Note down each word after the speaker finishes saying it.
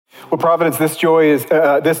Well, Providence, this day is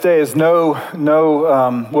well,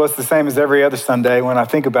 it's the same as every other Sunday. When I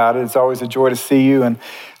think about it, it's always a joy to see you, and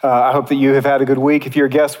I hope that you have had a good week. If you're a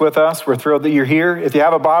guest with us, we're thrilled that you're here. If you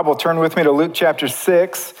have a Bible, turn with me to Luke chapter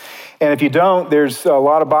 6. And if you don't, there's a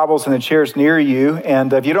lot of Bibles in the chairs near you.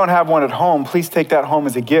 And if you don't have one at home, please take that home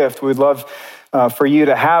as a gift. We'd love for you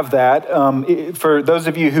to have that. For those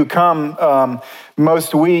of you who come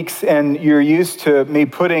most weeks and you're used to me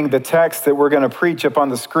putting the text that we're going to preach up on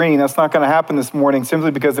the screen, that's not going to happen this morning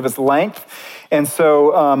simply because of its length. And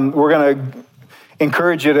so we're going to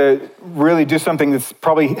encourage you to really do something that's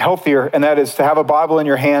probably healthier, and that is to have a Bible in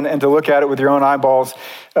your hand and to look at it with your own eyeballs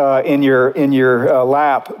in your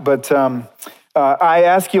lap. But I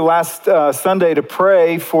asked you last Sunday to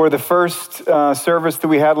pray for the first service that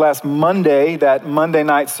we had last Monday, that Monday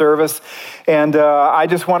night service. And I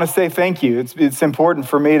just want to say thank you. It's important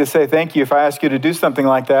for me to say thank you if I ask you to do something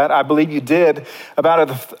like that. I believe you did. About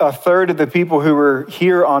a third of the people who were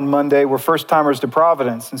here on Monday were first-timers to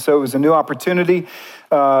Providence. And so it was a new opportunity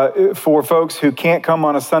for folks who can't come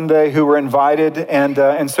on a Sunday, who were invited.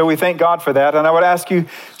 And so we thank God for that. And I would ask you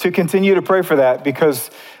to continue to pray for that because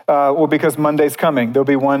Monday's coming. There'll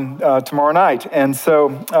be one tomorrow night. And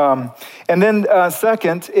so,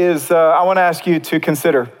 second is I want to ask you to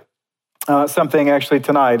consider something actually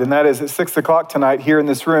tonight, and that is at 6 o'clock tonight here in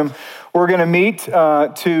this room. We're going to meet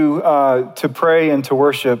to pray and to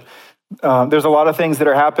worship. There's a lot of things that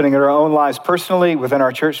are happening in our own lives personally, within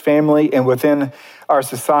our church family, and within our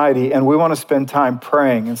society, and we want to spend time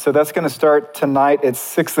praying. And so that's going to start tonight at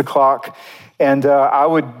 6 o'clock. And I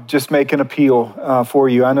would just make an appeal for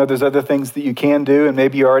you. I know there's other things that you can do, and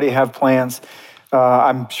maybe you already have plans.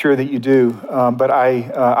 I'm sure that you do. But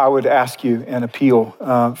I would ask you an appeal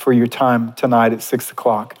for your time tonight at 6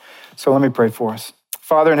 o'clock. So let me pray for us.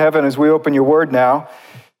 Father in heaven, as we open your word now,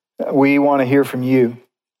 we want to hear from you.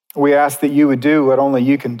 We ask that you would do what only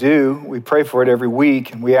you can do. We pray for it every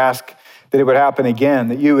week, and we ask that it would happen again,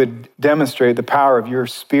 that you would demonstrate the power of your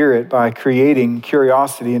Spirit by creating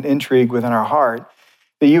curiosity and intrigue within our heart,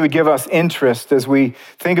 that you would give us interest as we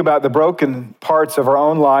think about the broken parts of our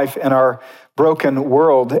own life and our broken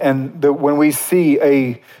world, and that when we see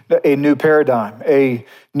a new paradigm, a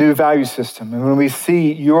new value system, and when we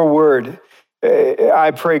see your word,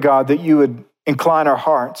 I pray, God, that you would incline our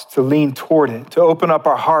hearts to lean toward it, to open up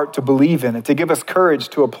our heart to believe in it, to give us courage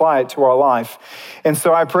to apply it to our life. And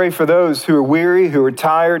so I pray for those who are weary, who are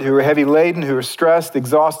tired, who are heavy laden, who are stressed,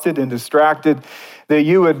 exhausted, and distracted, that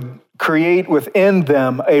you would create within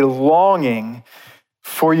them a longing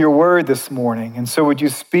for your word this morning. And so would you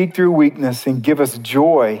speak through weakness and give us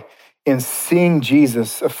joy in seeing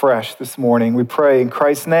Jesus afresh this morning? We pray in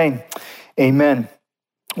Christ's name, amen.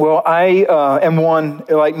 Well, I am one,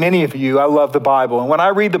 like many of you, I love the Bible. And when I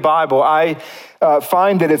read the Bible, I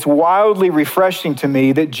find that it's wildly refreshing to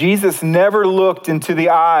me that Jesus never looked into the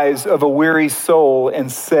eyes of a weary soul and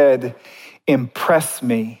said, "Impress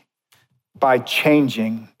me by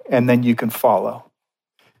changing, and then you can follow."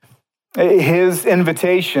 His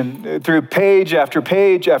invitation through page after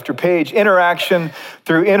page after page, interaction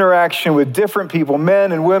through interaction with different people,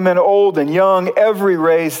 men and women, old and young, every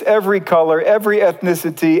race, every color, every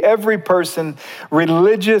ethnicity, every person,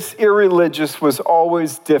 religious, irreligious, was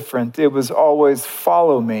always different. It was always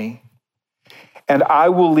follow me, and I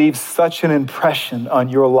will leave such an impression on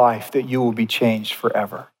your life that you will be changed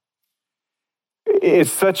forever.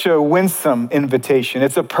 It's such a winsome invitation.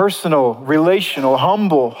 It's a personal, relational,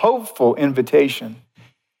 humble, hopeful invitation.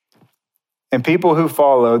 And people who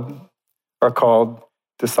followed are called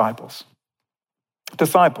disciples.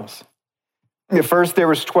 Disciples. At first there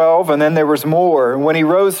was 12, and then there was more. And when he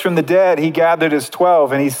rose from the dead, he gathered his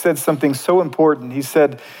 12, and he said something so important. He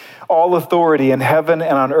said, "All authority in heaven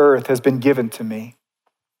and on earth has been given to me."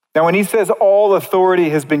 Now, when he says all authority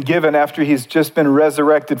has been given after he's just been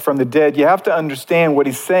resurrected from the dead, you have to understand what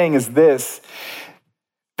he's saying is this,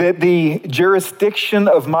 that the jurisdiction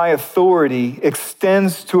of my authority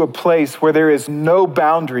extends to a place where there is no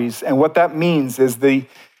boundaries. And what that means is the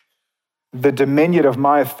dominion of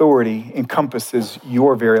my authority encompasses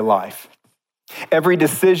your very life. Every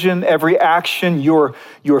decision, every action, your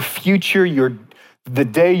future, the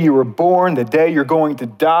day you were born, the day you're going to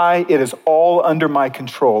die, it is all under my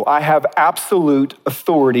control. I have absolute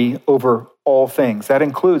authority over all things. That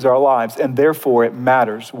includes our lives, and therefore it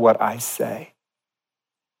matters what I say.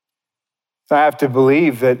 I have to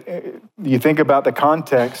believe that you think about the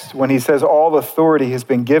context. When he says all authority has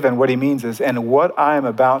been given, what he means is, and what I am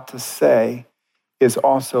about to say is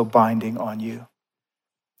also binding on you.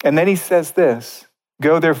 And then he says this,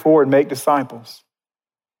 go therefore and make disciples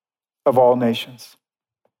of all nations.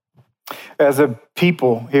 As a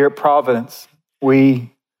people here at Providence,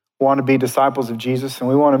 we want to be disciples of Jesus, and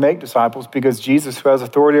we want to make disciples because Jesus, who has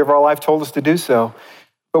authority over our life, told us to do so.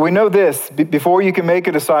 But we know this, before you can make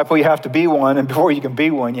a disciple, you have to be one, and before you can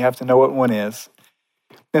be one, you have to know what one is.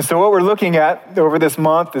 And so what we're looking at over this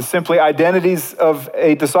month is simply identities of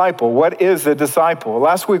a disciple. What is a disciple?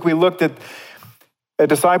 Last week we looked at a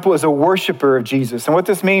disciple as a worshiper of Jesus. And what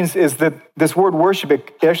this means is that this word worship,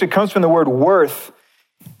 it actually comes from the word worth.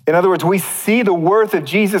 In other words, we see the worth of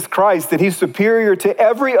Jesus Christ, that he's superior to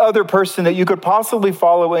every other person that you could possibly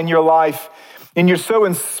follow in your life. And you're so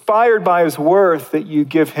inspired by his worth that you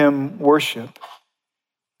give him worship.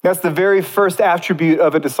 That's the very first attribute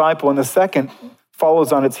of a disciple. And the second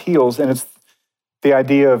follows on its heels, and it's the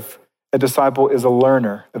idea of a disciple is a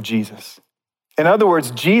learner of Jesus. In other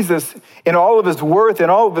words, Jesus, in all of his worth, in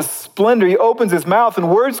all of his splendor, he opens his mouth and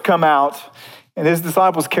words come out, and his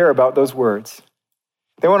disciples care about those words.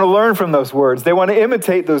 They want to learn from those words. They want to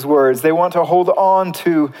imitate those words. They want to hold on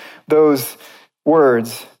to those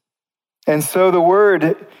words. And so the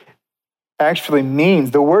word actually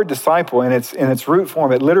means, the word disciple in its root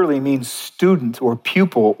form, it literally means student or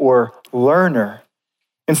pupil or learner.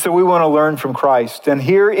 And so we want to learn from Christ. And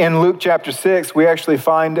here in Luke chapter 6, we actually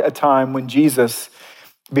find a time when Jesus,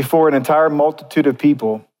 before an entire multitude of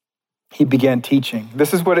people, he began teaching.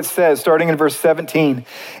 This is what it says, starting in verse 17.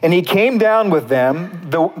 And he came down with them.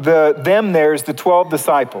 Them there's the 12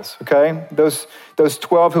 disciples, okay? Those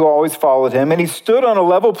 12 who always followed him. And he stood on a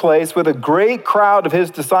level place with a great crowd of his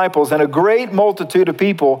disciples and a great multitude of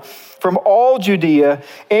people from all Judea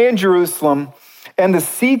and Jerusalem and the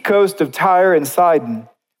seacoast of Tyre and Sidon,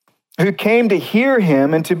 who came to hear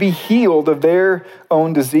him and to be healed of their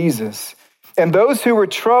own diseases. And those who were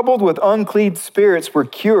troubled with unclean spirits were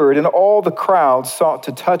cured, and all the crowd sought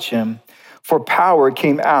to touch him, for power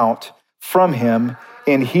came out from him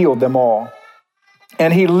and healed them all.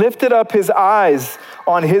 And he lifted up his eyes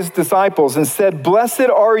on his disciples and said, "Blessed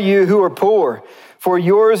are you who are poor, for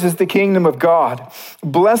yours is the kingdom of God.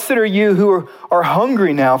 Blessed are you who are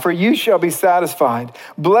hungry now, for you shall be satisfied.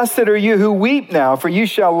 Blessed are you who weep now, for you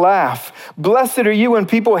shall laugh. Blessed are you when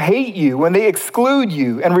people hate you, when they exclude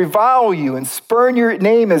you and revile you and spurn your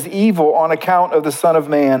name as evil on account of the Son of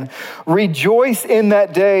Man. Rejoice in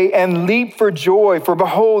that day and leap for joy, for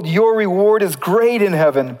behold, your reward is great in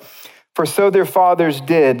heaven. For so their fathers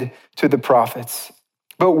did to the prophets.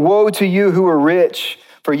 But woe to you who are rich,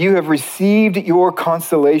 for you have received your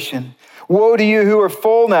consolation. Woe to you who are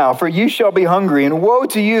full now, for you shall be hungry. And woe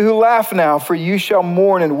to you who laugh now, for you shall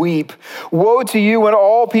mourn and weep. Woe to you when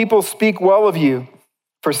all people speak well of you,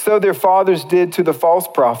 for so their fathers did to the false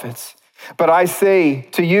prophets. But I say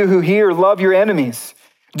to you who hear, love your enemies.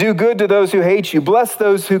 Do good to those who hate you. Bless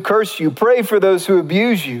those who curse you. Pray for those who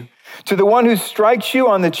abuse you. To the one who strikes you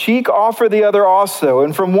on the cheek, offer the other also.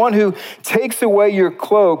 And from one who takes away your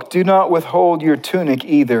cloak, do not withhold your tunic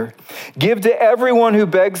either. Give to everyone who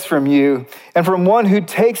begs from you, and from one who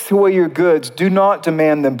takes away your goods, do not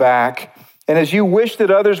demand them back. And as you wish that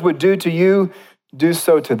others would do to you, do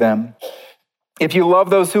so to them. If you love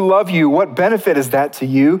those who love you, what benefit is that to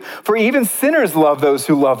you? For even sinners love those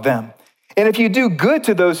who love them. And if you do good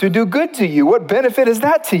to those who do good to you, what benefit is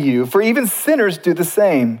that to you? For even sinners do the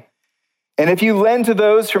same. And if you lend to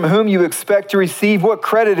those from whom you expect to receive, what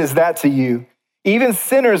credit is that to you? Even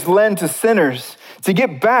sinners lend to sinners to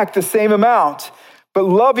get back the same amount. But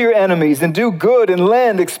love your enemies and do good and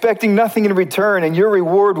lend, expecting nothing in return, and your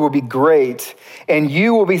reward will be great. And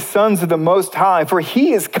you will be sons of the Most High, for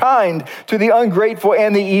he is kind to the ungrateful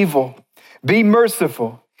and the evil. Be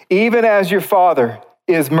merciful, even as your Father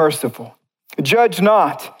is merciful. Judge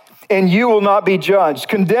not, and you will not be judged.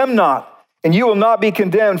 Condemn not, and you will not be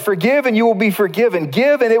condemned. Forgive, and you will be forgiven.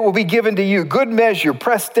 Give, and it will be given to you. Good measure,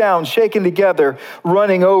 pressed down, shaken together,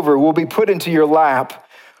 running over, will be put into your lap.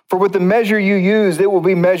 For with the measure you use, it will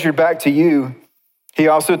be measured back to you. He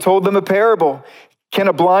also told them a parable. Can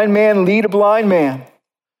a blind man lead a blind man?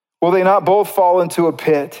 Will they not both fall into a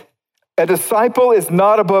pit? A disciple is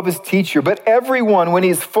not above his teacher, but everyone, when he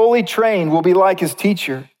is fully trained, will be like his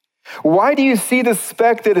teacher. Why do you see the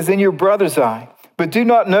speck that is in your brother's eye, but do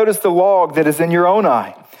not notice the log that is in your own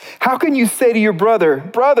eye? How can you say to your brother,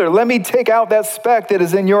 brother, let me take out that speck that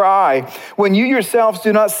is in your eye, when you yourselves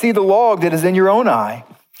do not see the log that is in your own eye?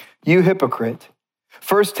 You hypocrite.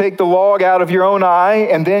 First take the log out of your own eye,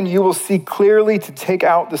 and then you will see clearly to take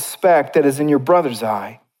out the speck that is in your brother's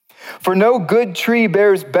eye. For no good tree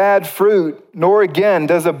bears bad fruit, nor again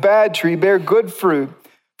does a bad tree bear good fruit.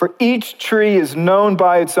 For each tree is known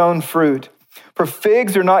by its own fruit. For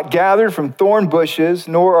figs are not gathered from thorn bushes,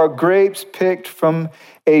 nor are grapes picked from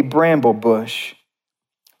a bramble bush.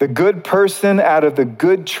 The good person out of the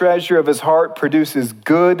good treasure of his heart produces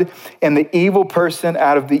good, and the evil person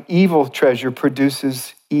out of the evil treasure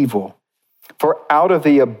produces evil. For out of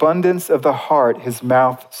the abundance of the heart, his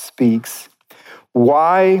mouth speaks.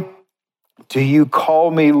 Why do you call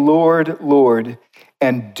me Lord, Lord,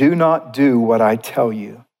 and do not do what I tell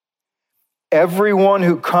you? Everyone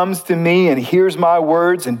who comes to me and hears my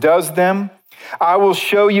words and does them, I will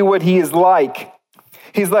show you what he is like.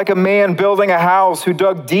 He's like a man building a house who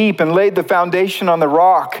dug deep and laid the foundation on the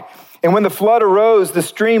rock. And when the flood arose, the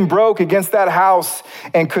stream broke against that house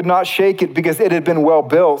and could not shake it because it had been well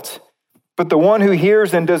built. But the one who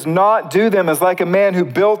hears and does not do them is like a man who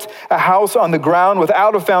built a house on the ground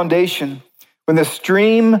without a foundation. When the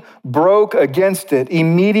stream broke against it,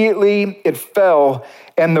 immediately it fell,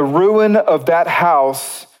 and the ruin of that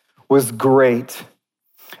house was great.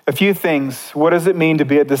 A few things. What does it mean to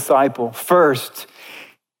be a disciple? First,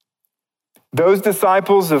 those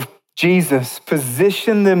disciples of Jesus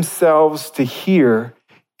position themselves to hear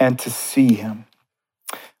and to see him.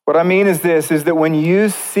 What I mean is this, is that when you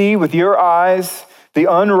see with your eyes the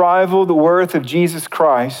unrivaled worth of Jesus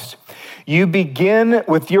Christ, you begin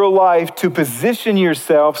with your life to position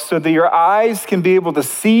yourself so that your eyes can be able to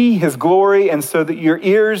see his glory and so that your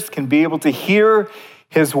ears can be able to hear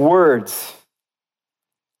his words.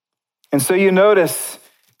 And so you notice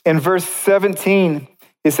in verse 17,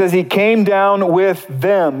 it says he came down with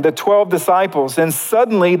them, the 12 disciples, and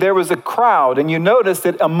suddenly there was a crowd. And you notice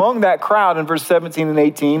that among that crowd in verse 17 and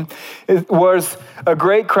 18, it was a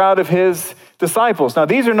great crowd of his disciples. Now,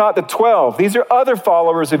 these are not the 12. These are other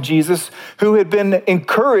followers of Jesus who had been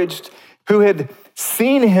encouraged, who had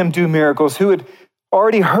seen him do miracles, who had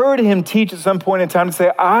already heard him teach at some point in time to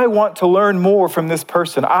say, I want to learn more from this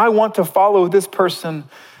person. I want to follow this person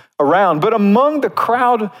around. But among the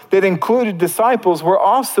crowd that included disciples were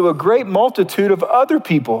also a great multitude of other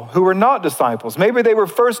people who were not disciples. Maybe they were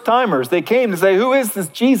first timers. They came to say, who is this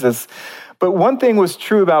Jesus? But one thing was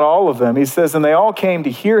true about all of them. He says, and they all came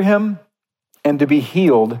to hear him and to be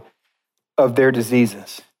healed of their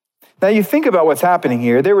diseases. Now you think about what's happening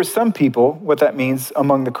here. There were some people, what that means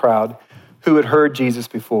among the crowd, who had heard Jesus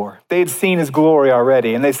before. They had seen his glory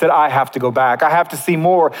already, and they said, I have to go back. I have to see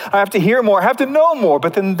more. I have to hear more. I have to know more.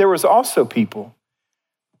 But then there was also people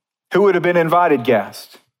who would have been invited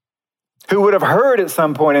guests, who would have heard at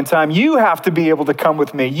some point in time, you have to be able to come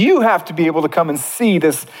with me. You have to be able to come and see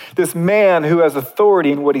this man who has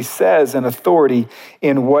authority in what he says and authority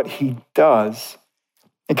in what he does.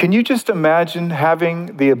 And can you just imagine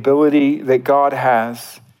having the ability that God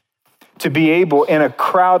has to be able in a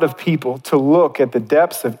crowd of people to look at the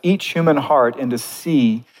depths of each human heart and to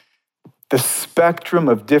see the spectrum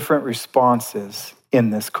of different responses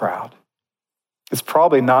in this crowd? It's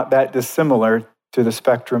probably not that dissimilar to the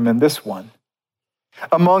spectrum in this one.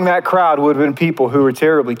 Among that crowd would have been people who were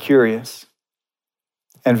terribly curious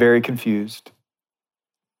and very confused.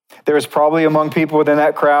 There was probably among people within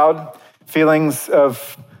that crowd feelings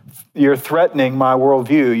of, you're threatening my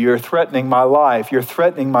worldview. You're threatening my life. You're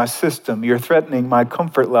threatening my system. You're threatening my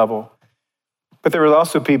comfort level. But there were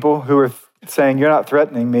also people who were saying, you're not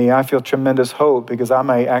threatening me. I feel tremendous hope because I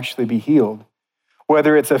may actually be healed.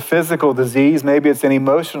 Whether it's a physical disease, maybe it's an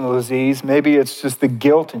emotional disease, maybe it's just the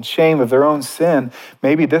guilt and shame of their own sin.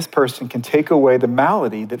 Maybe this person can take away the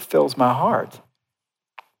malady that fills my heart.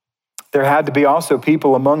 There had to be also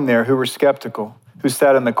people among there who were skeptical, who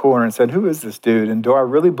sat in the corner and said, who is this dude? And do I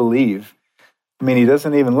really believe? I mean, he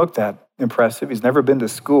doesn't even look that impressive. He's never been to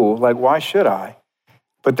school. Like, why should I?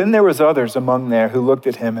 But then there was others among there who looked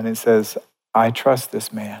at him and it says, I trust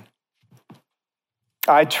this man.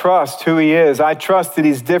 I trust who he is. I trust that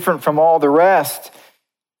he's different from all the rest.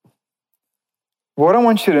 What I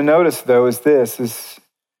want you to notice, though, is this, is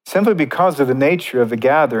simply because of the nature of the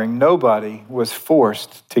gathering, nobody was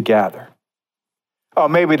forced to gather. Oh,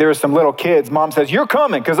 maybe there were some little kids. Mom says, you're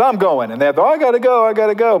coming because I'm going. And they have, I got to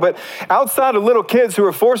go. But outside of little kids who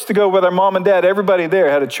were forced to go with their mom and dad, everybody there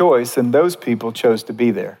had a choice, and those people chose to be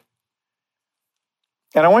there.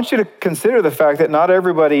 And I want you to consider the fact that not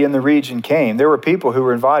everybody in the region came. There were people who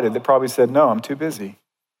were invited that probably said, no, I'm too busy.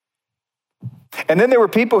 And then there were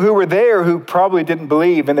people who were there who probably didn't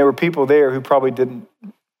believe, and there were people there who probably didn't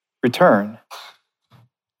return.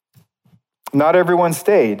 Not everyone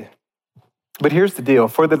stayed. But here's the deal.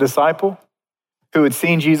 For the disciple who had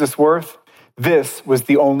seen Jesus' worth, this was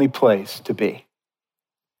the only place to be.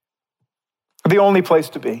 The only place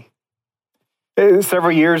to be.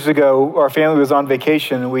 Several years ago, our family was on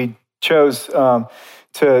vacation, and we chose we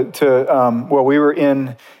were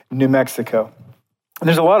in New Mexico. And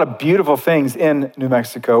there's a lot of beautiful things in New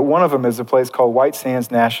Mexico. One of them is a place called White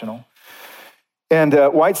Sands National. And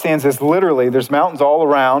White Sands is literally, there's mountains all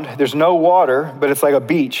around. There's no water, but it's like a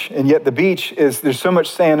beach. And yet the beach is, there's so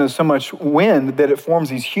much sand and so much wind that it forms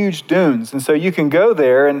these huge dunes. And so you can go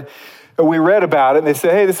there, and we read about it, and they say,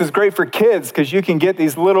 hey, this is great for kids because you can get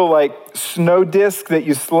these little like snow discs that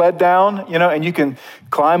you sled down, and you can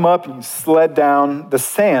climb up and you sled down the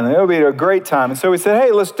sand. And it'll be a great time. And so we said,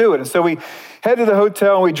 hey, let's do it. And so we head to the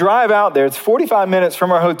hotel and we drive out there. It's 45 minutes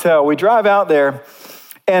from our hotel. We drive out there.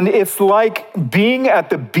 And it's like being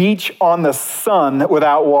at the beach on the sun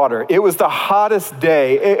without water. It was the hottest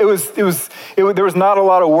day. There was not a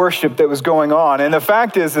lot of worship that was going on. And the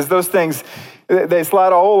fact is those things, they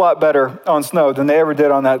slide a whole lot better on snow than they ever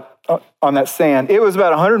did on that sand. It was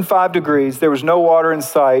about 105 degrees. There was no water in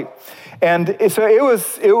sight. And so it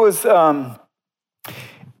was a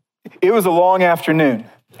long afternoon.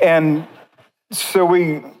 And so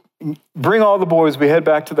we bring all the boys, we head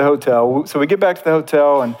back to the hotel. So we get back to the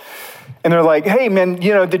hotel and they're like, hey man,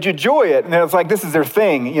 did you enjoy it? And it's like, this is their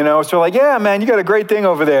thing, So we're like, yeah, man, you got a great thing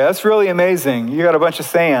over there. That's really amazing. You got a bunch of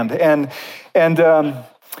sand. And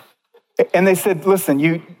they said, listen,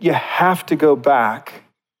 you have to go back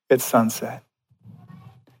at sunset.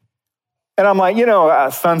 And I'm like,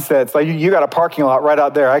 sunsets, like you got a parking lot right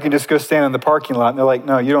out there. I can just go stand in the parking lot. And they're like,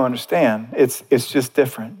 no, you don't understand. It's just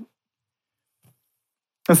different.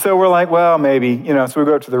 And so we're like, well, maybe, so we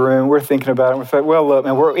go up to the room, we're thinking about it. We're like, well, look,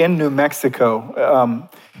 man, we're in New Mexico.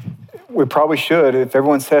 We probably should, if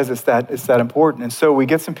everyone says it's that important. And so we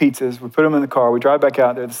get some pizzas, we put them in the car, we drive back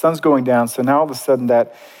out there, the sun's going down. So now all of a sudden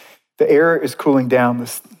the air is cooling down.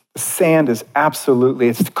 The sand is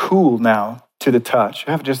it's cool now to the touch.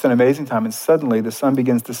 We have just an amazing time. And suddenly the sun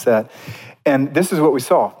begins to set. And this is what we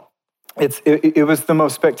saw. It was the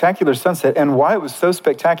most spectacular sunset. And why it was so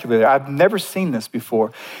spectacular, I've never seen this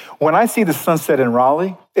before. When I see the sunset in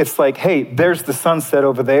Raleigh, it's like, hey, there's the sunset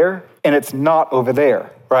over there, and it's not over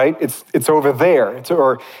there, right? It's over there.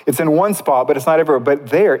 It's in one spot, but it's not everywhere. But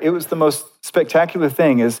there, it was the most spectacular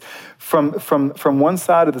thing is from one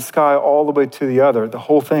side of the sky all the way to the other, the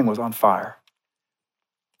whole thing was on fire.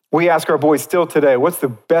 We ask our boys still today, what's the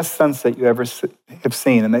best sunset you ever have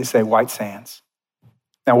seen? And they say, White Sands.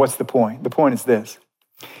 Now, what's the point? The point is this.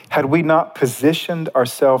 Had we not positioned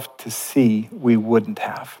ourselves to see, we wouldn't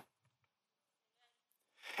have.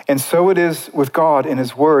 And so it is with God and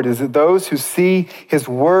his word, is that those who see his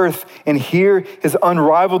worth and hear his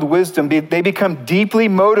unrivaled wisdom, they become deeply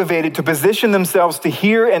motivated to position themselves to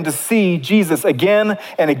hear and to see Jesus again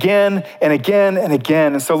and again and again and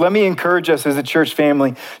again. And so let me encourage us as a church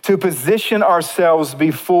family to position ourselves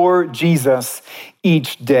before Jesus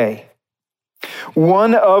each day.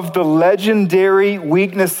 One of the legendary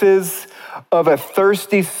weaknesses of a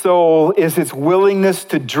thirsty soul is its willingness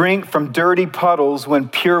to drink from dirty puddles when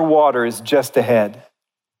pure water is just ahead.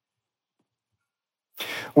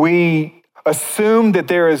 We assume that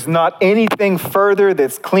there is not anything further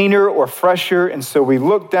that's cleaner or fresher, and so we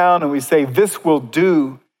look down and we say, this will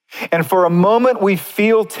do. And for a moment, we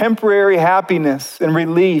feel temporary happiness and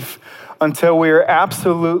relief until we are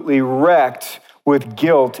absolutely wrecked with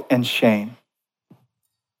guilt and shame.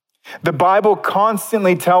 The Bible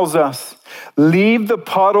constantly tells us, leave the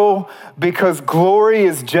puddle because glory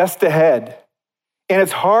is just ahead. And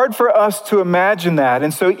it's hard for us to imagine that.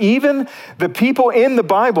 And so even the people in the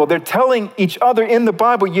Bible, they're telling each other in the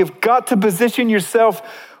Bible, you've got to position yourself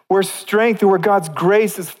where strength, where God's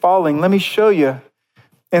grace is falling. Let me show you.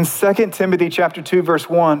 In 2 Timothy chapter 2, verse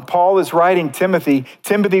 1, Paul is writing Timothy.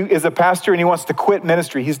 Timothy is a pastor and he wants to quit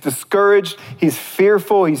ministry. He's discouraged, he's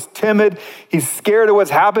fearful, he's timid, he's scared of what's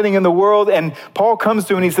happening in the world. And Paul comes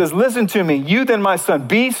to him and he says, listen to me, you then my son,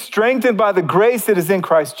 be strengthened by the grace that is in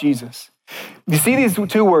Christ Jesus. You see these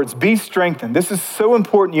two words, be strengthened. This is so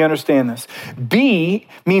important you understand this. Be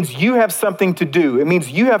means you have something to do. It means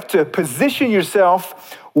you have to position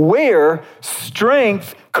yourself where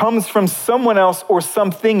strength comes from someone else or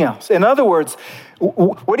something else. In other words,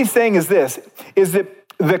 what he's saying is this, is that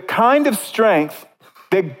the kind of strength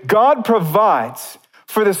that God provides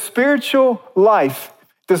for the spiritual life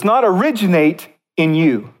does not originate in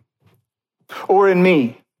you or in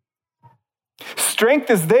me.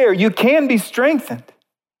 Strength is there. You can be strengthened.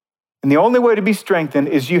 And the only way to be strengthened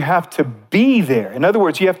is you have to be there. In other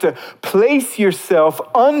words, you have to place yourself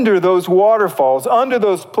under those waterfalls, under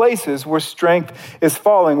those places where strength is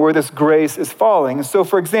falling, where this grace is falling. And so,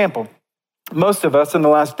 for example, most of us in the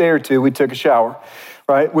last day or two, we took a shower,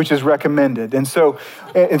 right? Which is recommended. And so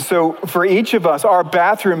for each of us, our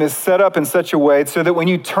bathroom is set up in such a way so that when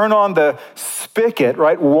you turn on the spigot,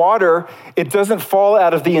 right, water, it doesn't fall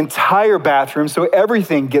out of the entire bathroom, so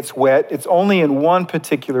everything gets wet. It's only in one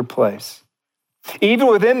particular place. Even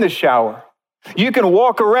within the shower, You can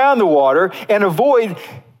walk around the water and avoid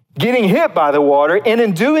getting hit by the water. And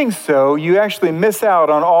in doing so, you actually miss out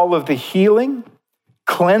on all of the healing,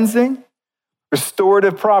 cleansing,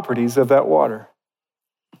 restorative properties of that water.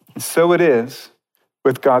 And so it is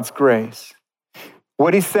with God's grace.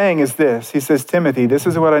 What he's saying is this. He says, Timothy, this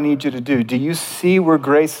is what I need you to do. Do you see where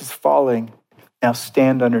grace is falling? Now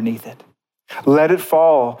stand underneath it. Let it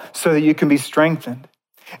fall so that you can be strengthened.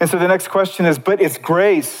 And so the next question is, but it's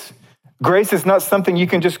grace. Grace is not something you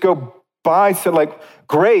can just go by. So like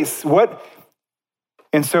grace, what?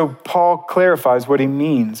 And so Paul clarifies what he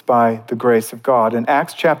means by the grace of God. In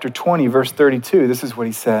Acts chapter 20, verse 32, this is what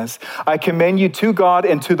he says. I commend you to God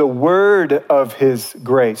and to the word of his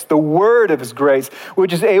grace, the word of his grace,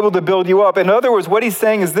 which is able to build you up. In other words, what he's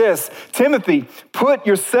saying is this, Timothy, put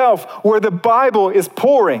yourself where the Bible is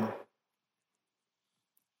pouring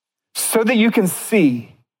so that you can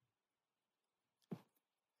see.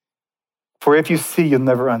 For if you see, you'll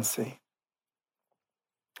never unsee.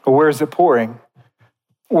 Well, where is it pouring?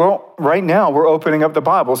 Well, right now we're opening up the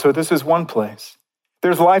Bible, so this is one place.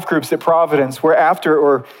 There's life groups at Providence where after,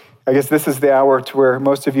 or I guess this is the hour to where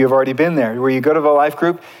most of you have already been there, where you go to the life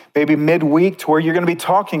group, maybe midweek, to where you're going to be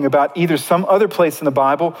talking about either some other place in the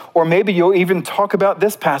Bible, or maybe you'll even talk about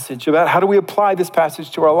this passage, about how do we apply this passage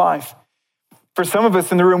to our life. For some of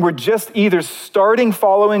us in the room, we're just either starting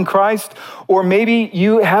following Christ, or maybe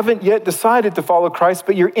you haven't yet decided to follow Christ,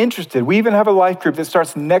 but you're interested. We even have a life group that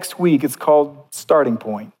starts next week. It's called Starting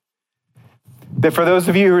Point. That for those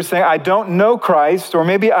of you who are saying, I don't know Christ, or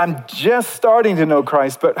maybe I'm just starting to know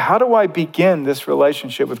Christ, but how do I begin this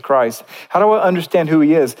relationship with Christ? How do I understand who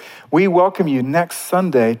he is? We welcome you next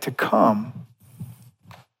Sunday to come.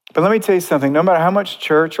 But let me tell you something, no matter how much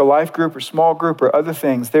church or life group or small group or other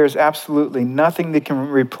things, there's absolutely nothing that can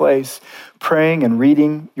replace praying and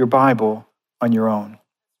reading your Bible on your own.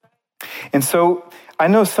 And so I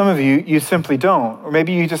know some of you simply don't, or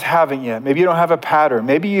maybe you just haven't yet. Maybe you don't have a pattern.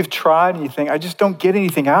 Maybe you've tried and you think, I just don't get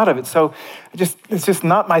anything out of it. So it's just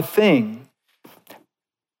not my thing.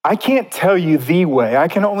 I can't tell you the way. I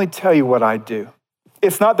can only tell you what I do.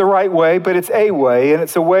 It's not the right way, but it's a way, and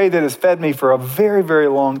it's a way that has fed me for a very, very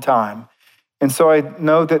long time. And so I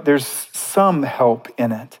know that there's some help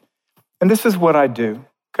in it. And this is what I do.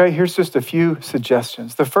 Okay, here's just a few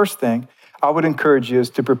suggestions. The first thing I would encourage you is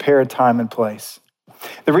to prepare a time and place.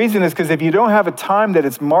 The reason is because if you don't have a time that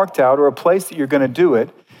it's marked out or a place that you're going to do it,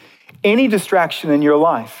 any distraction in your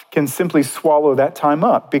life can simply swallow that time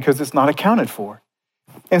up because it's not accounted for.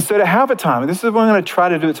 And so to have a time, and this is what I'm going to try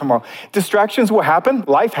to do it tomorrow, distractions will happen,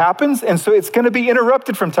 life happens, and so it's going to be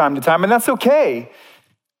interrupted from time to time, and that's okay.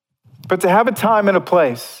 But to have a time and a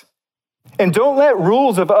place, and don't let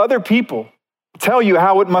rules of other people tell you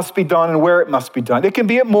how it must be done and where it must be done. It can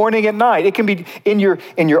be at morning, at night. It can be in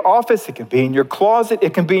your office. It can be in your closet.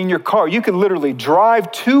 It can be in your car. You can literally drive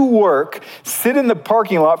to work, sit in the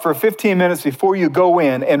parking lot for 15 minutes before you go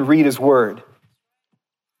in and read his word.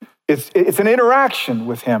 It's an interaction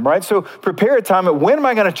with him, right? So prepare a time. When am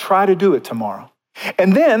I going to try to do it tomorrow?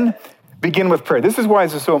 And then begin with prayer. This is why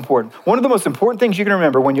this is so important. One of the most important things you can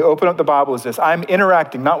remember when you open up the Bible is this. I'm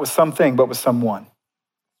interacting not with something, but with someone.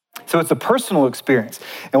 So it's a personal experience.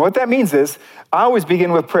 And what that means is I always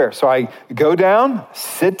begin with prayer. So I go down,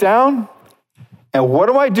 sit down, and what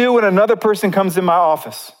do I do when another person comes in my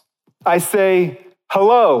office? I say,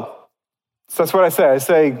 hello. So that's what I say. I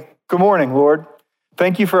say, good morning, Lord.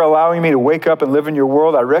 Thank you for allowing me to wake up and live in your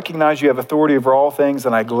world. I recognize you have authority over all things,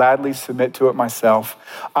 and I gladly submit to it myself.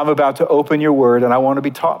 I'm about to open your word, and I want to be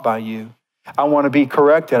taught by you. I want to be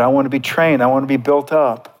corrected. I want to be trained. I want to be built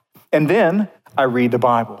up. And then I read the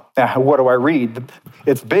Bible. Now, what do I read?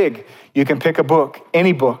 It's big. You can pick a book,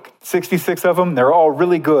 any book, 66 of them. They're all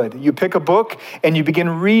really good. You pick a book, and you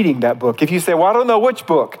begin reading that book. If you say, well, I don't know which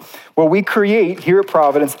book. Well, we create here at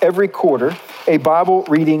Providence every quarter a Bible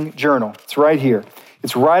reading journal. It's right here.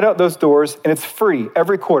 It's right out those doors, and it's free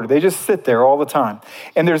every quarter. They just sit there all the time.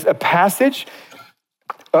 And there's a passage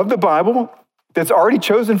of the Bible that's already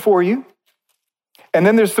chosen for you. And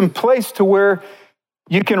then there's some place to where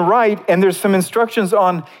you can write, and there's some instructions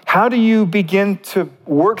on how do you begin to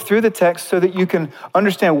work through the text so that you can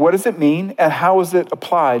understand what does it mean and how is it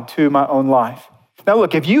applied to my own life. Now,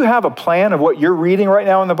 look, if you have a plan of what you're reading right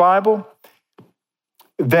now in the Bible,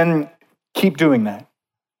 then keep doing that.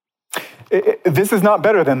 This is not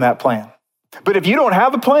better than that plan. But if you don't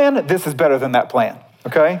have a plan, this is better than that plan,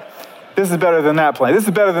 okay? This is better than that plan. This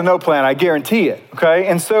is better than no plan, I guarantee it, okay?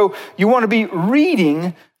 And so you want to be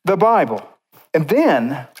reading the Bible. And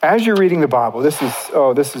then, as you're reading the Bible, this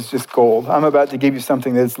is just gold. I'm about to give you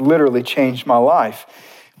something that's literally changed my life.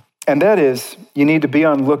 And that is, you need to be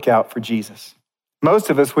on lookout for Jesus.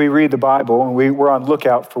 Most of us, we read the Bible and we're on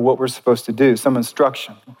lookout for what we're supposed to do, some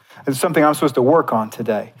instruction. It's something I'm supposed to work on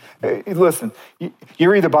today. Listen,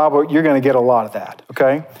 you read the Bible, you're going to get a lot of that,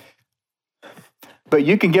 okay? But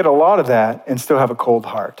you can get a lot of that and still have a cold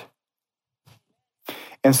heart.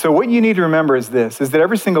 And so what you need to remember is this, is that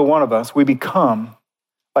every single one of us, we become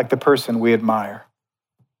like the person we admire.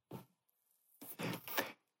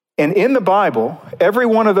 And in the Bible, every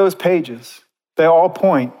one of those pages, they all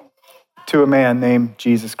point to a man named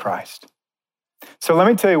Jesus Christ. So let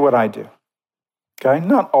me tell you what I do, okay?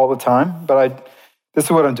 Not all the time, but this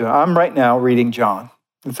is what I'm doing. I'm right now reading John.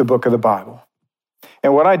 It's a book of the Bible.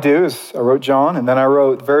 And what I do is I wrote John, and then I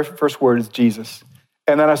wrote the very first word is Jesus.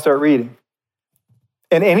 And then I start reading.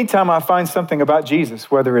 And anytime I find something about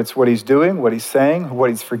Jesus, whether it's what he's doing, what he's saying, what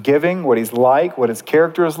he's forgiving, what he's like, what his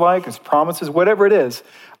character is like, his promises, whatever it is,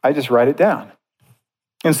 I just write it down.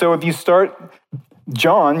 And so if you start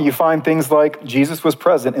John, you find things like Jesus was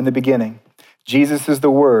present in the beginning. Jesus is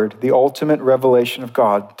the Word, the ultimate revelation of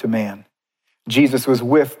God to man. Jesus was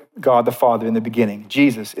with God the Father in the beginning.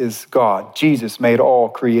 Jesus is God. Jesus made all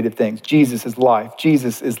created things. Jesus is life.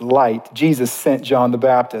 Jesus is light. Jesus sent John the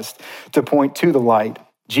Baptist to point to the light.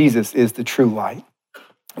 Jesus is the true light.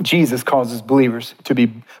 Jesus causes believers to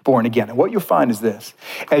be born again. And what you'll find is this.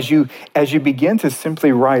 As you begin to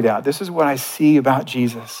simply write out, this is what I see about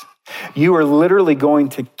Jesus. You are literally going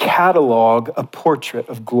to catalog a portrait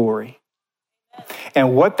of glory.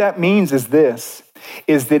 And what that means is this,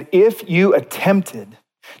 is that if you attempted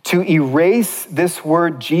to erase this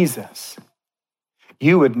word Jesus,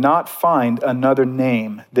 you would not find another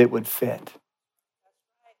name that would fit.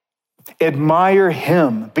 Admire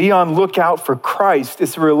him. Be on lookout for Christ.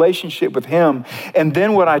 It's a relationship with him. And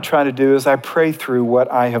then what I try to do is I pray through what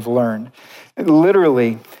I have learned.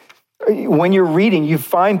 Literally, when you're reading, you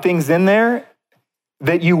find things in there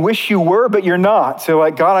that you wish you were, but you're not. So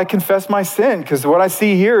like, God, I confess my sin because what I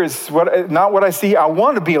see here is not what I see. I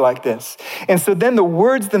want to be like this. And so then the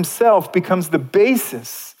words themselves becomes the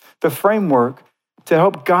basis, the framework to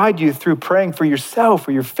help guide you through praying for yourself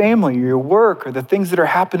or your family or your work or the things that are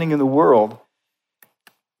happening in the world.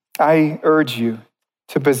 I urge you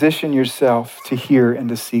to position yourself to hear and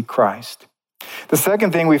to see Christ. The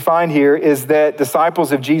second thing we find here is that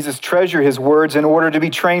disciples of Jesus treasure his words in order to be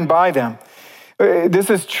trained by them. This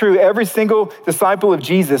is true. Every single disciple of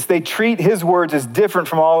Jesus, they treat his words as different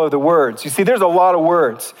from all of the words. You see, there's a lot of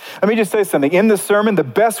words. Let me just say something. In this sermon, the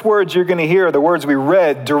best words you're going to hear are the words we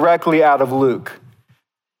read directly out of Luke.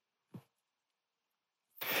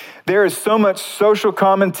 There is so much social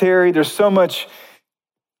commentary. There's so much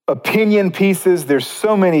opinion pieces. There's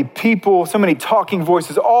so many people, so many talking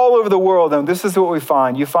voices all over the world. And this is what we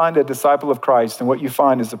find. You find a disciple of Christ, and what you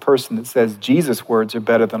find is a person that says Jesus' words are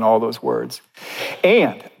better than all those words.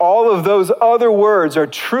 And all of those other words are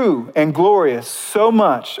true and glorious so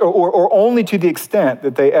much, or only to the extent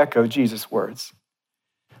that they echo Jesus' words.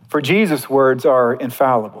 For Jesus' words are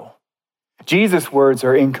infallible. Jesus' words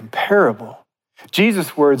are incomparable.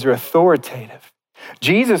 Jesus' words are authoritative.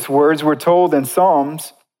 Jesus' words, we're told in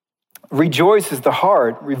Psalms, rejoices the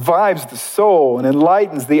heart, revives the soul, and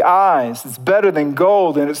enlightens the eyes. It's better than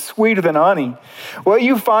gold, and it's sweeter than honey. What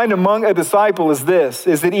you find among a disciple is this,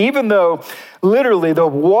 is that even though literally the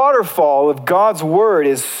waterfall of God's word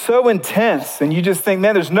is so intense, and you just think,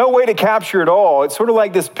 man, there's no way to capture it all. It's sort of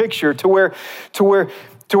like this picture to where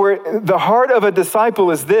the heart of a disciple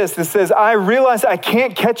is this. It says, I realize I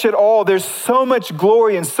can't catch it all. There's so much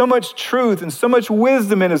glory and so much truth and so much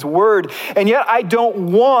wisdom in his word. And yet I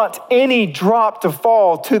don't want any drop to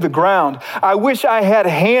fall to the ground. I wish I had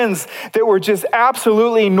hands that were just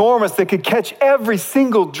absolutely enormous that could catch every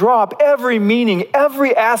single drop, every meaning,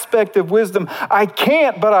 every aspect of wisdom. I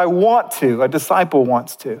can't, but I want to. A disciple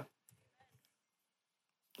wants to.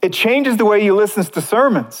 It changes the way you listen to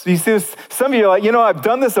sermons. You see, some of you are like, I've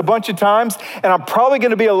done this a bunch of times, and I'm probably going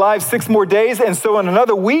to be alive 6 more days, and so in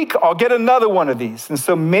another week, I'll get another one of these. And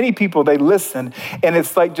so many people, they listen, and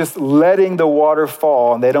it's like just letting the water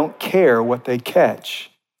fall, and they don't care what they catch.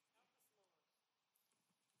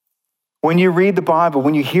 When you read the Bible,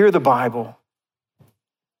 when you hear the Bible,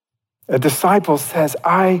 a disciple says,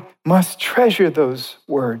 I must treasure those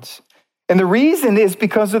words. And the reason is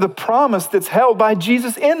because of the promise that's held by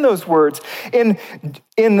Jesus in those words. In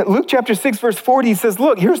Luke chapter 6, verse 40, he says,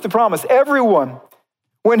 look, here's the promise. Everyone,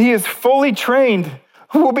 when he is fully trained,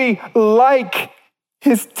 will be like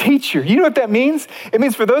his teacher. You know what that means? It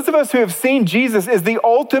means for those of us who have seen Jesus as the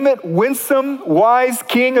ultimate winsome, wise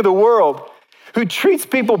king of the world, who treats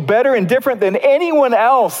people better and different than anyone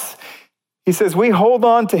else, He says, we hold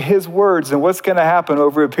on to his words, and what's going to happen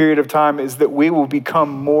over a period of time is that we will become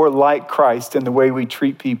more like Christ in the way we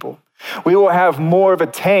treat people. We will have more of a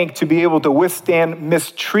tank to be able to withstand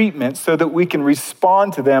mistreatment so that we can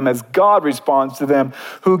respond to them as God responds to them,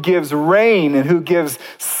 who gives rain and who gives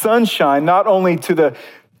sunshine, not only to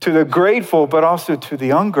the grateful, but also to the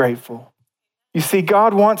ungrateful. You see,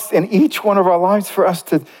 God wants in each one of our lives for us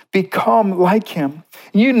to become like him.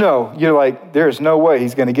 You know, you're like, there's no way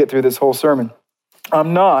he's going to get through this whole sermon.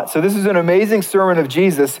 I'm not. So this is an amazing sermon of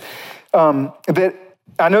Jesus that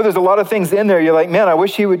I know there's a lot of things in there. You're like, man, I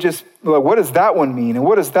wish he would just, like, what does that one mean? And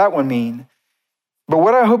what does that one mean? But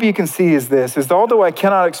what I hope you can see is this, is although I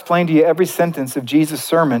cannot explain to you every sentence of Jesus'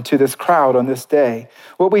 sermon to this crowd on this day,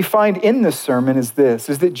 what we find in this sermon is this,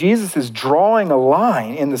 is that Jesus is drawing a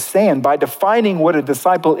line in the sand by defining what a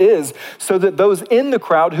disciple is so that those in the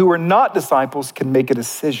crowd who are not disciples can make a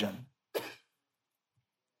decision.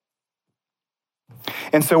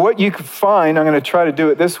 And so what you can find, I'm going to try to do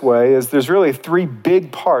it this way, is there's really three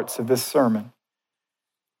big parts of this sermon.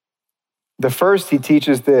 The first, he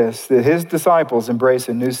teaches this, that his disciples embrace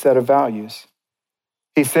a new set of values.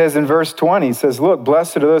 He says in verse 20, he says, look,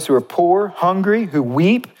 blessed are those who are poor, hungry, who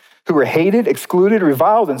weep, who are hated, excluded,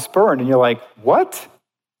 reviled, and spurned. And you're like, what?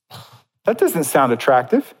 That doesn't sound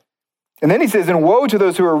attractive. And then he says, and woe to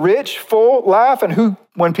those who are rich, full, laugh, and who,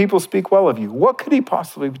 when people speak well of you. What could he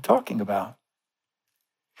possibly be talking about?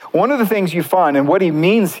 One of the things you find, and what he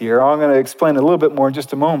means here, I'm going to explain a little bit more in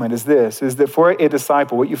just a moment, is this, is that for a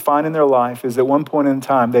disciple, what you find in their life is at one point in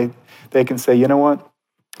time, they can say, you know what?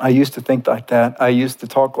 I used to think like that. I used to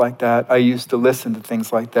talk like that. I used to listen to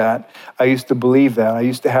things like that. I used to believe that. I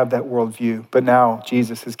used to have that worldview. But now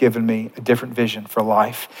Jesus has given me a different vision for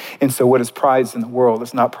life. And so what is prized in the world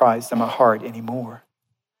is not prized in my heart anymore.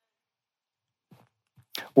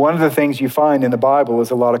 One of the things you find in the Bible is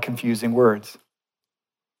a lot of confusing words.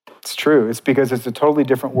 It's true. It's because it's a totally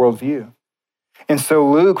different worldview. And so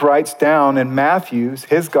Luke writes down in Matthew's,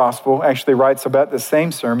 his gospel, actually writes about the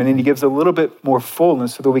same sermon, and he gives a little bit more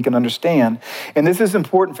fullness so that we can understand. And this is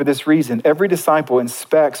important for this reason. Every disciple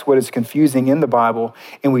inspects what is confusing in the Bible,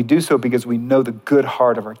 and we do so because we know the good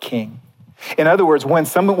heart of our King. In other words, when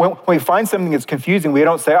we find something that's confusing, we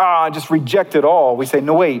don't say, just reject it all. We say,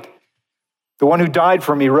 no, wait. The one who died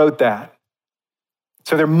for me wrote that.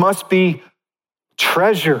 So there must be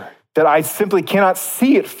treasure that I simply cannot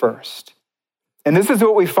see at first. And this is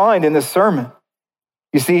what we find in this sermon.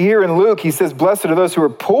 You see here in Luke, he says, blessed are those who are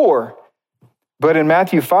poor. But in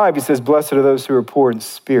Matthew 5, he says, blessed are those who are poor in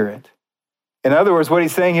spirit. In other words, what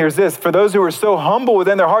he's saying here is this, for those who are so humble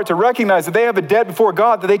within their heart to recognize that they have a debt before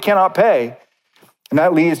God that they cannot pay. And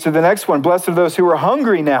that leads to the next one. Blessed are those who are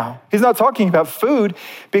hungry now. He's not talking about food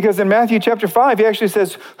because in Matthew chapter 5, he actually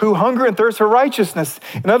says, who hunger and thirst for righteousness.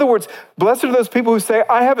 In other words, blessed are those people who say,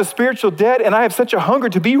 I have a spiritual debt and I have such a hunger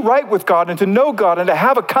to be right with God and to know God and to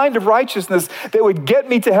have a kind of righteousness that would get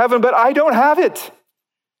me to heaven, but I don't have it.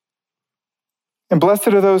 And blessed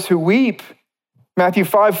are those who weep. Matthew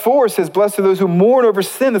 5:4 says, blessed are those who mourn over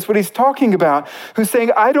sin. That's what he's talking about. Who's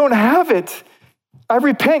saying, I don't have it. I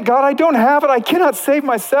repent, God, I don't have it. I cannot save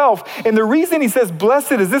myself. And the reason he says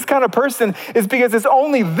blessed is this kind of person is because it's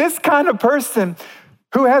only this kind of person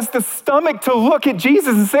who has the stomach to look at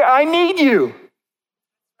Jesus and say, I need you.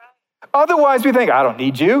 Otherwise, we think, I don't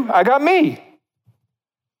need you. I got me.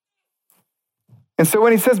 And so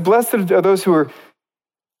when he says blessed are those who are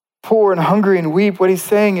poor and hungry and weep, what he's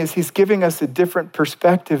saying is he's giving us a different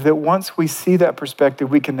perspective that once we see that perspective,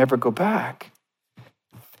 we can never go back.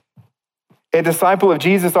 A disciple of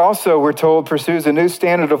Jesus also, we're told, pursues a new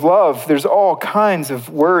standard of love. There's all kinds of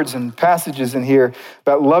words and passages in here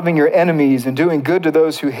about loving your enemies and doing good to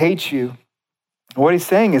those who hate you. And what he's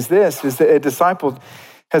saying is this, is that a disciple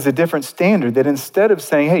has a different standard, that instead of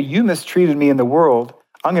saying, hey, you mistreated me in the world,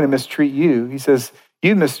 I'm going to mistreat you. He says,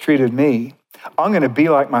 you mistreated me. I'm going to be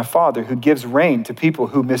like my Father who gives rain to people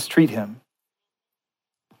who mistreat him.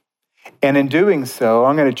 And in doing so,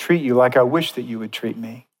 I'm going to treat you like I wish that you would treat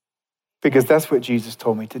me. Because that's what Jesus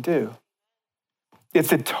told me to do.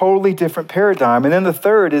 It's a totally different paradigm. And then the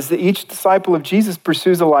third is that each disciple of Jesus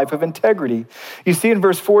pursues a life of integrity. You see in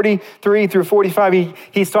verse 43 through 45,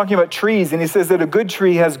 he's talking about trees, and he says that a good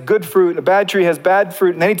tree has good fruit, a bad tree has bad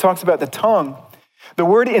fruit, and then he talks about the tongue. The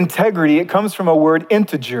word integrity, it comes from a word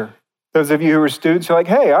integer. Those of you who are students are like,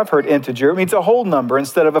 hey, I've heard integer. It means a whole number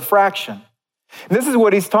instead of a fraction. And this is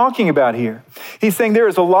what he's talking about here. He's saying there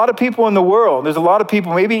is a lot of people in the world, there's a lot of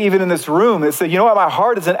people, maybe even in this room, that say, you know what, my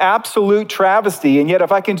heart is an absolute travesty. And yet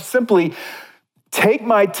if I can simply take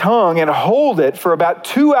my tongue and hold it for about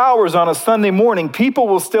 2 hours on a Sunday morning, people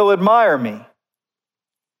will still admire me.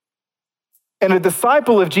 And a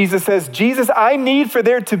disciple of Jesus says, Jesus, I need for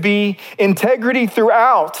there to be integrity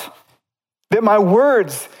throughout, that my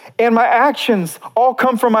words and my actions all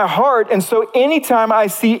come from my heart. And so anytime I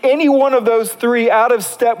see any one of those three out of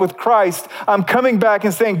step with Christ, I'm coming back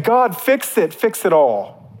and saying, God, fix it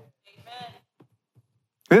all. Amen.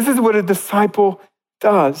 This is what a disciple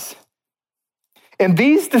does. And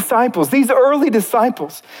these disciples, these early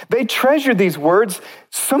disciples, they treasured these words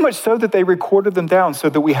so much so that they recorded them down so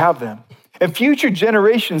that we have them. And future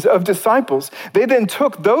generations of disciples, they then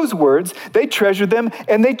took those words, they treasured them,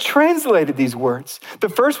 and they translated these words. The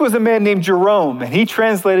first was a man named Jerome, and he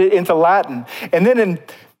translated it into Latin. And then in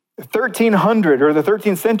 1300, or the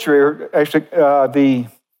 13th century, or actually the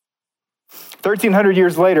 1300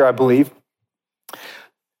 years later, I believe,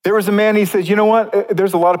 there was a man, he says, you know what?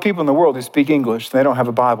 There's a lot of people in the world who speak English. They don't have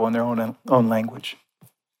a Bible in their own language.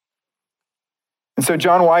 And so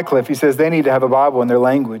John Wycliffe, he says they need to have a Bible in their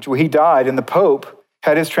language. Well, he died, and the Pope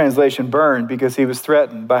had his translation burned because he was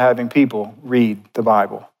threatened by having people read the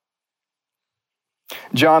Bible.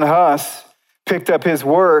 John Huss picked up his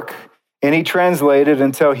work, and he translated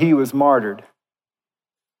until he was martyred.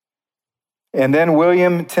 And then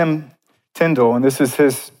William Tyndale, and this is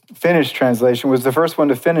his finished translation, was the first one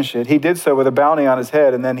to finish it. He did so with a bounty on his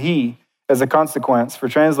head, and then he, as a consequence for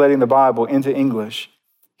translating the Bible into English,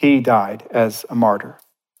 he died as a martyr.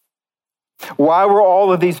 Why were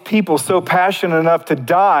all of these people so passionate enough to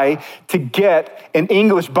die to get an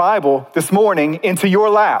English Bible this morning into your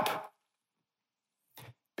lap?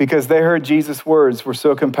 Because they heard Jesus' words were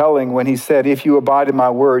so compelling when he said, if you abide in my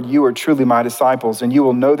word, you are truly my disciples, and you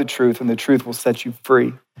will know the truth, and the truth will set you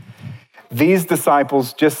free. These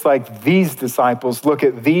disciples, just like these disciples, look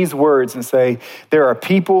at these words and say, there are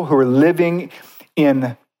people who are living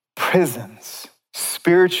in prisons,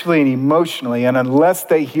 spiritually and emotionally, and unless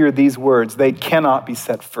they hear these words, they cannot be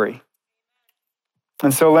set free.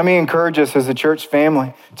 And so let me encourage us as a church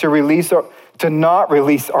family to not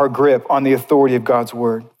release our grip on the authority of God's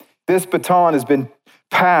word. This baton has been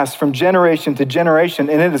passed from generation to generation,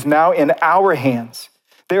 and it is now in our hands.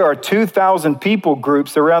 There are 2,000 people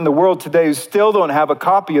groups around the world today who still don't have a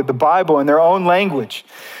copy of the Bible in their own language.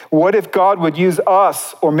 What if God would use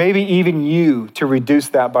us, or maybe even you, to reduce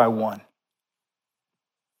that by one?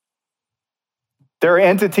 There are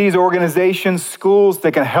entities, organizations, schools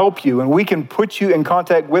that can help you, and we can put you in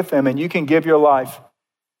contact with them, and you can give your life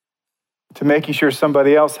to making sure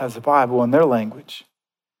somebody else has a Bible in their language.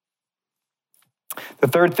 The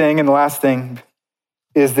third thing and the last thing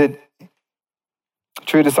is that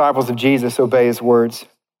true disciples of Jesus obey his words.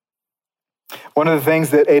 One of the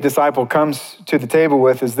things that a disciple comes to the table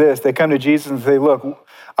with is this. They come to Jesus and say, look,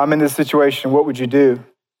 I'm in this situation. What would you do?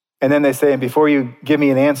 And then they say, and before you give me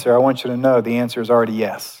an answer, I want you to know the answer is already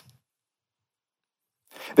yes.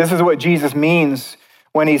 This is what Jesus means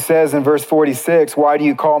when he says in verse 46, why do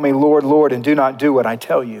you call me Lord, Lord, and do not do what I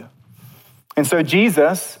tell you? And so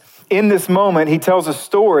Jesus, in this moment, he tells a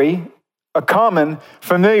story, a common,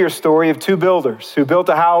 familiar story of two builders who built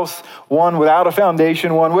a house, one without a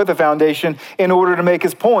foundation, one with a foundation, in order to make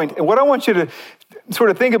his point. And what I want you to sort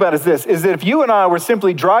of think about is this, is that if you and I were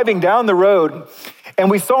simply driving down the road and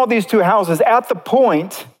we saw these two houses at the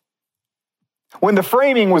point when the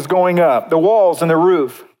framing was going up, the walls and the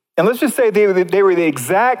roof, and let's just say they were the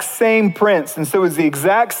exact same prints, and so it was the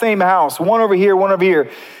exact same house, one over here, one over here,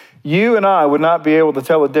 you and I would not be able to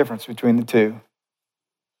tell the difference between the two.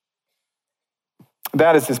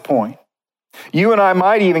 That is his point. You and I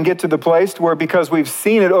might even get to the place where, because we've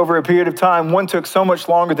seen it over a period of time, one took so much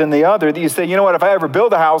longer than the other that you say, you know what, if I ever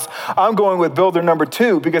build a house, I'm going with builder number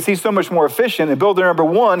 2 because he's so much more efficient. And builder number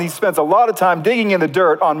 1, he spends a lot of time digging in the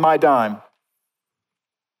dirt on my dime.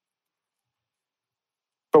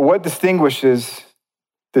 But what distinguishes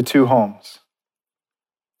the two homes?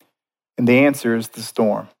 And the answer is the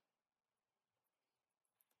storm.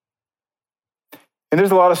 And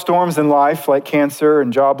there's a lot of storms in life, like cancer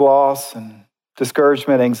and job loss and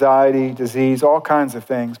discouragement, anxiety, disease, all kinds of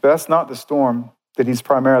things. But that's not the storm that he's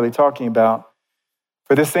primarily talking about.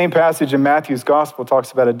 For this same passage in Matthew's gospel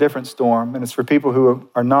talks about a different storm, and it's for people who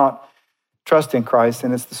are not trusting Christ,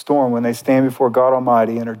 and it's the storm when they stand before God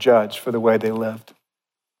Almighty and are judged for the way they lived.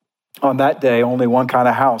 On that day, only one kind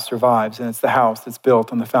of house survives, and it's the house that's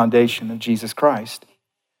built on the foundation of Jesus Christ.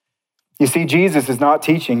 You see, Jesus is not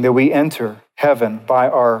teaching that we enter heaven by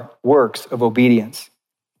our works of obedience.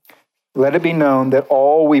 Let it be known that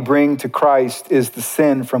all we bring to Christ is the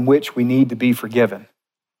sin from which we need to be forgiven.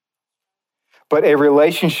 But a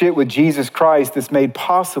relationship with Jesus Christ that's made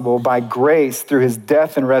possible by grace through his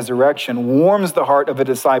death and resurrection warms the heart of a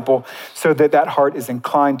disciple so that that heart is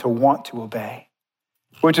inclined to want to obey.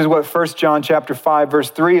 which is what 1 John chapter 5, verse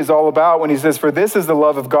 3 is all about when he says, "For this is the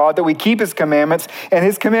love of God, that we keep his commandments, and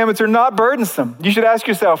his commandments are not burdensome." You should ask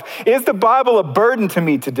yourself, is the Bible a burden to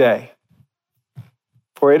me today?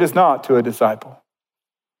 For it is not to a disciple.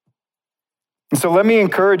 And so let me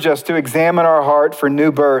encourage us to examine our heart for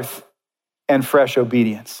new birth and fresh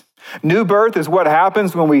obedience. New birth is what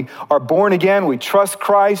happens when we are born again, we trust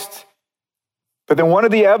Christ. But then one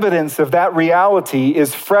of the evidence of that reality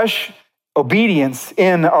is fresh obedience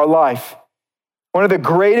in our life. One of the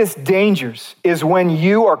greatest dangers is when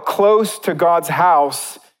you are close to God's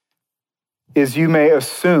house, is you may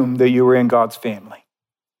assume that you are in God's family.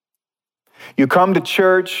 You come to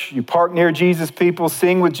church, you park near Jesus people,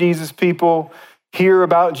 sing with Jesus people, hear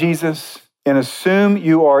about Jesus, and assume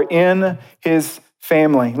you are in his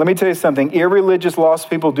family. Let me tell you something. Irreligious lost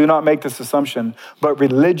people do not make this assumption, but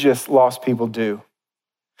religious lost people do.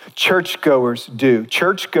 Churchgoers do.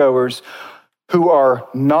 Churchgoers who are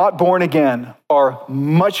not born again are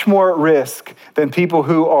much more at risk than people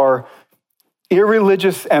who are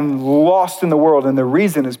irreligious and lost in the world. And the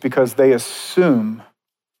reason is because they assume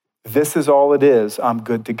this is all it is, I'm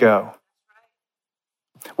good to go.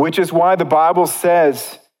 Which is why the Bible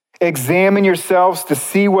says, examine yourselves to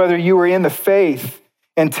see whether you are in the faith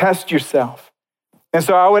and test yourself. And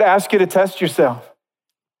so I would ask you to test yourself.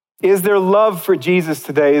 Is there love for Jesus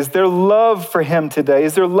today? Is there love for him today?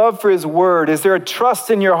 Is there love for his word? Is there a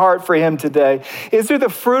trust in your heart for him today? Is there the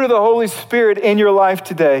fruit of the Holy Spirit in your life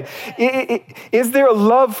today? Is there a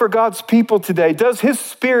love for God's people today? Does his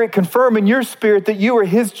spirit confirm in your spirit that you are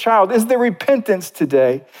his child? Is there repentance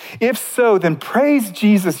today? If so, then praise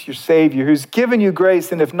Jesus, your Savior, who's given you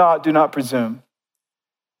grace. And if not, do not presume.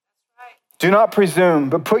 Do not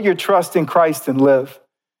presume, but put your trust in Christ and live.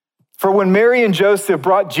 For when Mary and Joseph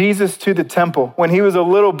brought Jesus to the temple, when he was a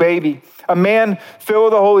little baby, a man filled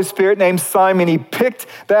with the Holy Spirit named Simon, he picked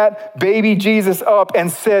that baby Jesus up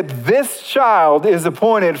and said, "This child is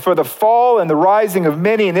appointed for the fall and the rising of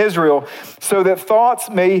many in Israel, so that thoughts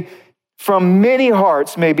from many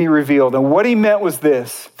hearts may be revealed." And what he meant was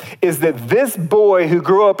this, is that this boy who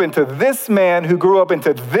grew up into this man, who grew up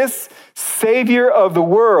into this Savior of the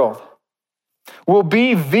world, will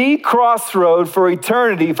be the crossroad for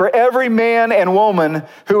eternity for every man and woman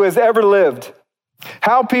who has ever lived.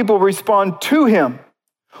 How people respond to him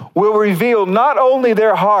will reveal not only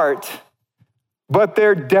their heart, but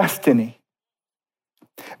their destiny.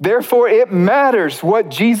 Therefore, it matters what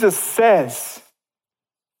Jesus says.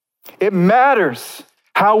 It matters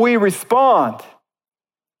how we respond.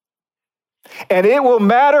 And it will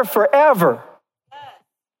matter forever.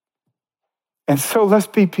 And so let's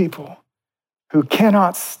be people who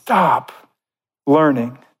cannot stop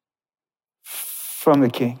learning from the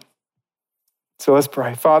King. So let's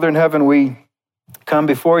pray. Father in heaven, we come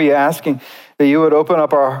before you asking that you would open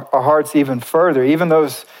up our hearts even further, even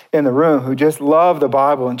those in the room who just love the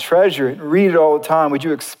Bible and treasure it and read it all the time. Would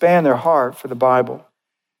you expand their heart for the Bible?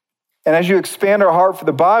 And as you expand our heart for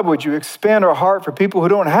the Bible, would you expand our heart for people who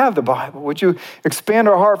don't have the Bible? Would you expand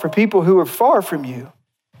our heart for people who are far from you,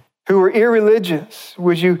 who are irreligious?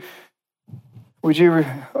 Would you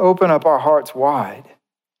open up our hearts wide?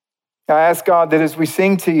 I ask God that as we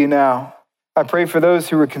sing to you now, I pray for those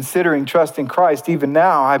who are considering trusting Christ. Even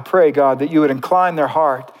now, I pray, God, that you would incline their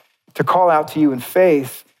heart to call out to you in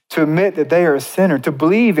faith, to admit that they are a sinner, to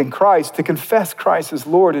believe in Christ, to confess Christ as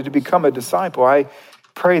Lord, and to become a disciple. I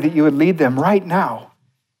pray that you would lead them right now.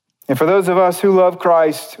 And for those of us who love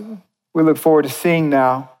Christ, we look forward to seeing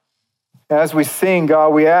now. As we sing, God,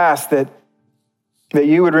 we ask that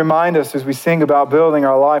you would remind us as we sing about building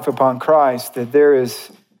our life upon Christ, that there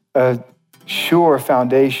is a sure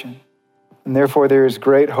foundation, and therefore there is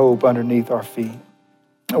great hope underneath our feet.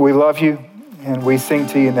 We love you, and we sing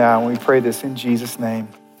to you now, and we pray this in Jesus' name.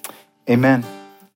 Amen.